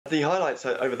The highlights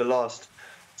over the last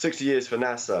 60 years for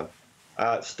NASA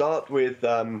start with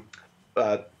the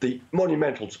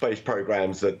monumental space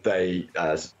programs that they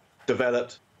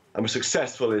developed and were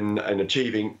successful in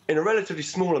achieving in a relatively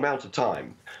small amount of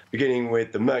time, beginning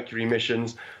with the Mercury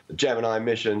missions, the Gemini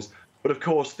missions, but of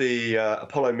course the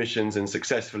Apollo missions and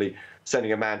successfully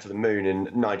sending a man to the moon in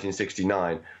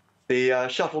 1969. The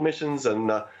shuttle missions and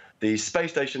the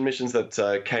space station missions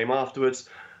that came afterwards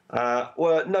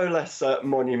were no less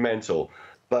monumental.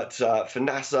 But for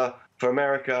NASA, for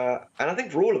America, and I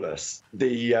think for all of us,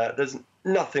 there's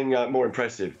nothing more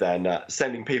impressive than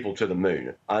sending people to the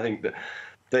moon. I think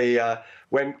that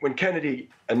when Kennedy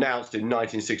announced in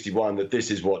 1961 that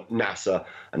this is what NASA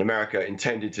and America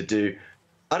intended to do,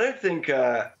 I don't think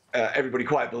everybody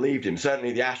quite believed him.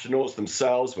 Certainly the astronauts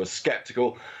themselves were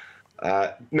skeptical.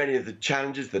 Many of the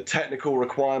challenges, the technical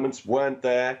requirements weren't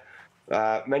there.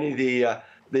 Many of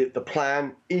the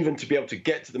plan, even to be able to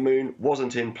get to the moon,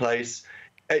 wasn't in place.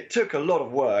 It took a lot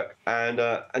of work, and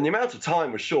the amount of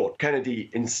time was short. Kennedy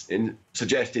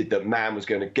suggested that man was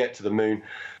going to get to the moon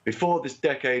before this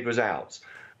decade was out.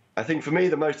 I think for me,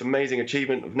 the most amazing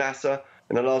achievement of NASA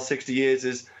in the last 60 years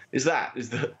is that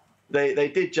they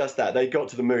did just that. They got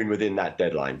to the moon within that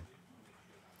deadline.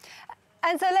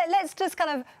 And so let's just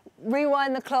kind of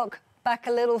rewind the clock back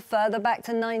a little further, back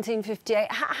to 1958.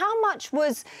 How much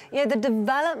was, the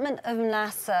development of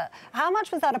NASA, how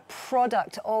much was that a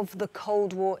product of the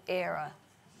Cold War era?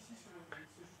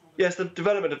 Yes, the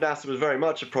development of NASA was very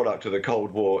much a product of the Cold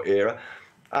War era.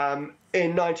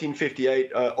 In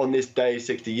 1958, on this day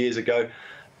 60 years ago,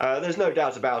 there's no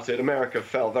doubt about it, America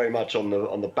fell very much on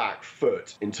the back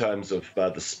foot in terms of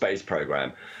the space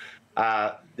program.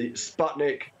 The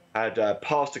Sputnik had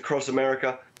passed across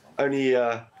America only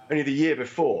the year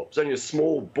before. It was only a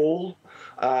small ball,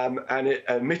 and it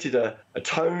emitted a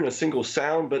tone, a single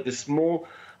sound, but this small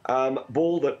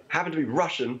ball that happened to be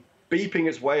Russian, beeping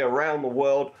its way around the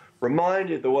world,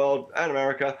 reminded the world and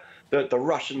America that the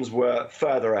Russians were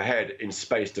further ahead in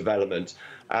space development.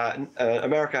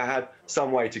 America had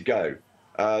some way to go.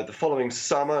 The following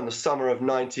summer, in the summer of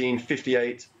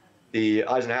 1958, the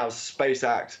Eisenhower Space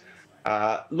Act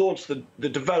launched the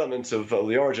development of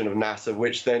the origin of NASA,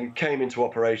 which then came into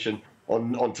operation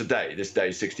on today, this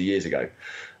day 60 years ago.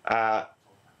 That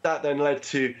then led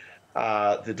to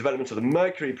the development of the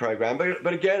Mercury program,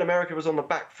 but again, America was on the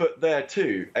back foot there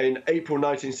too. In April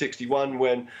 1961,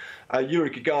 when Yuri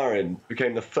Gagarin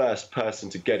became the first person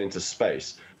to get into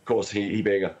space, of course, he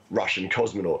being a Russian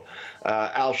cosmonaut.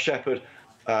 Al Shepard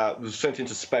was sent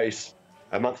into space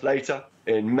a month later,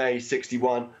 in May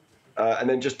 '61. And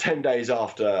then just 10 days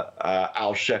after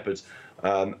Al Shepard's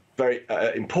very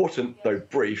important, though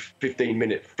brief,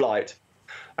 15-minute flight,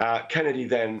 Kennedy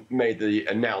then made the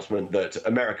announcement that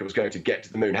America was going to get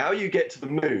to the moon. How you get to the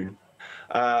moon,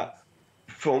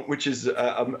 which is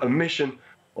a mission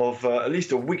of at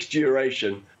least a week's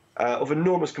duration, of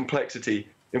enormous complexity,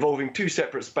 involving two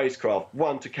separate spacecraft,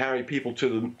 one to carry people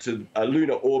to a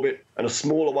lunar orbit and a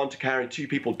smaller one to carry two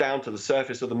people down to the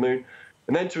surface of the moon,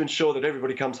 and then to ensure that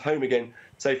everybody comes home again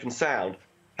safe and sound.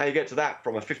 How you get to that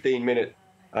from a 15-minute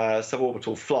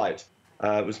suborbital flight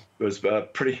was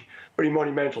pretty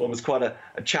monumental and was quite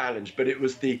a challenge. But it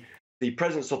was the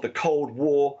presence of the Cold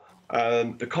War,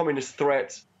 the communist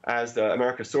threat, as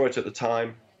America saw it at the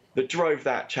time, that drove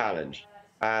that challenge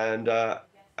and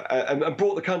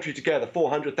brought the country together.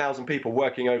 400,000 people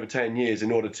working over 10 years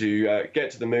in order to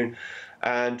get to the moon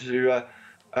and to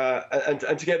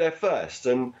get there first.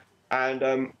 And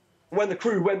when the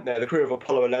crew went there, the crew of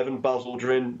Apollo 11, Buzz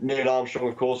Aldrin, Neil Armstrong,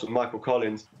 of course, and Michael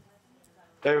Collins,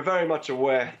 they were very much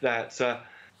aware that,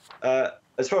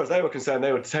 as far as they were concerned,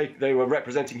 they were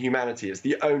representing humanity. It's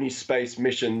the only space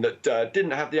mission that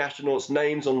didn't have the astronauts'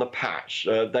 names on the patch.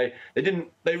 They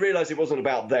realized it wasn't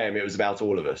about them; it was about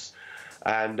all of us,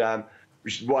 and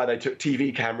which is why they took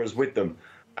TV cameras with them.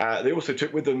 They also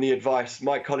took with them the advice.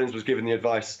 Mike Collins was given the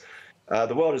advice: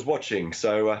 the world is watching,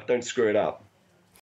 so don't screw it up.